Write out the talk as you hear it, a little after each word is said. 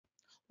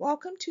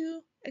Welcome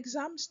to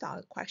exam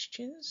style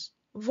questions,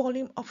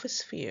 volume of a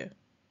sphere.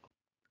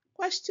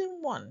 Question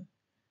 1.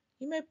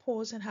 You may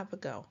pause and have a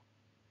go.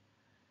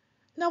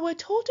 Now we're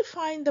told to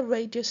find the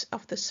radius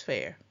of the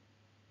sphere.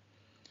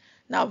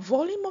 Now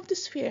volume of the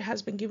sphere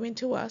has been given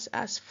to us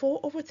as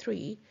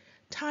 4/3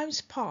 times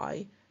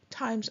pi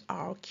times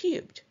r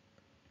cubed.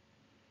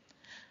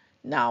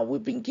 Now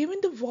we've been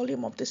given the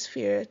volume of the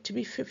sphere to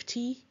be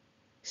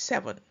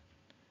 57.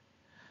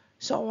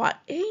 So our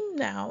aim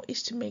now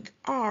is to make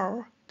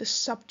r the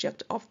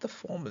subject of the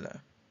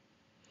formula.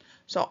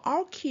 So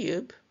r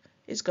cubed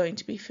is going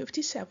to be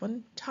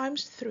 57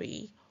 times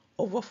 3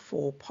 over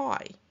 4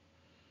 pi.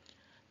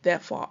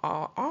 Therefore,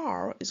 our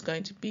r is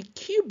going to be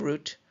cube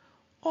root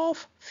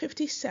of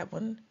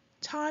 57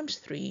 times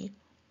 3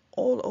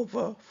 all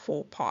over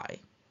 4 pi.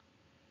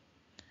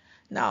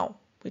 Now,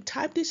 we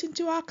type this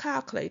into our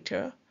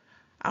calculator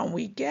and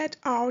we get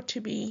r to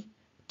be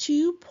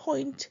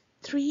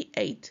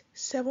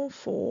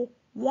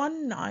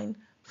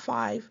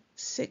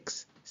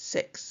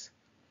 2.38741956.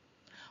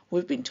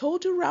 We've been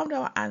told to round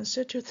our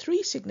answer to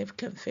 3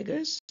 significant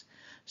figures,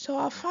 so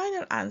our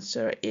final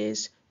answer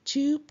is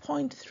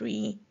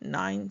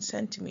 2.39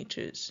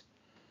 centimeters.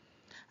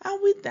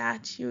 And with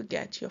that, you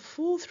get your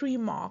full 3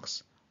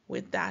 marks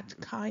with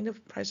that kind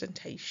of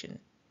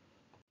presentation.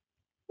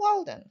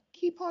 Well done,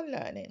 keep on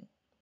learning.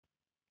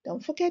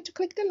 Don't forget to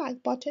click the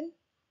like button,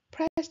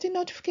 press the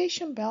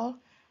notification bell,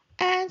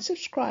 and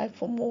subscribe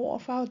for more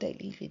of our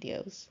daily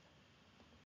videos.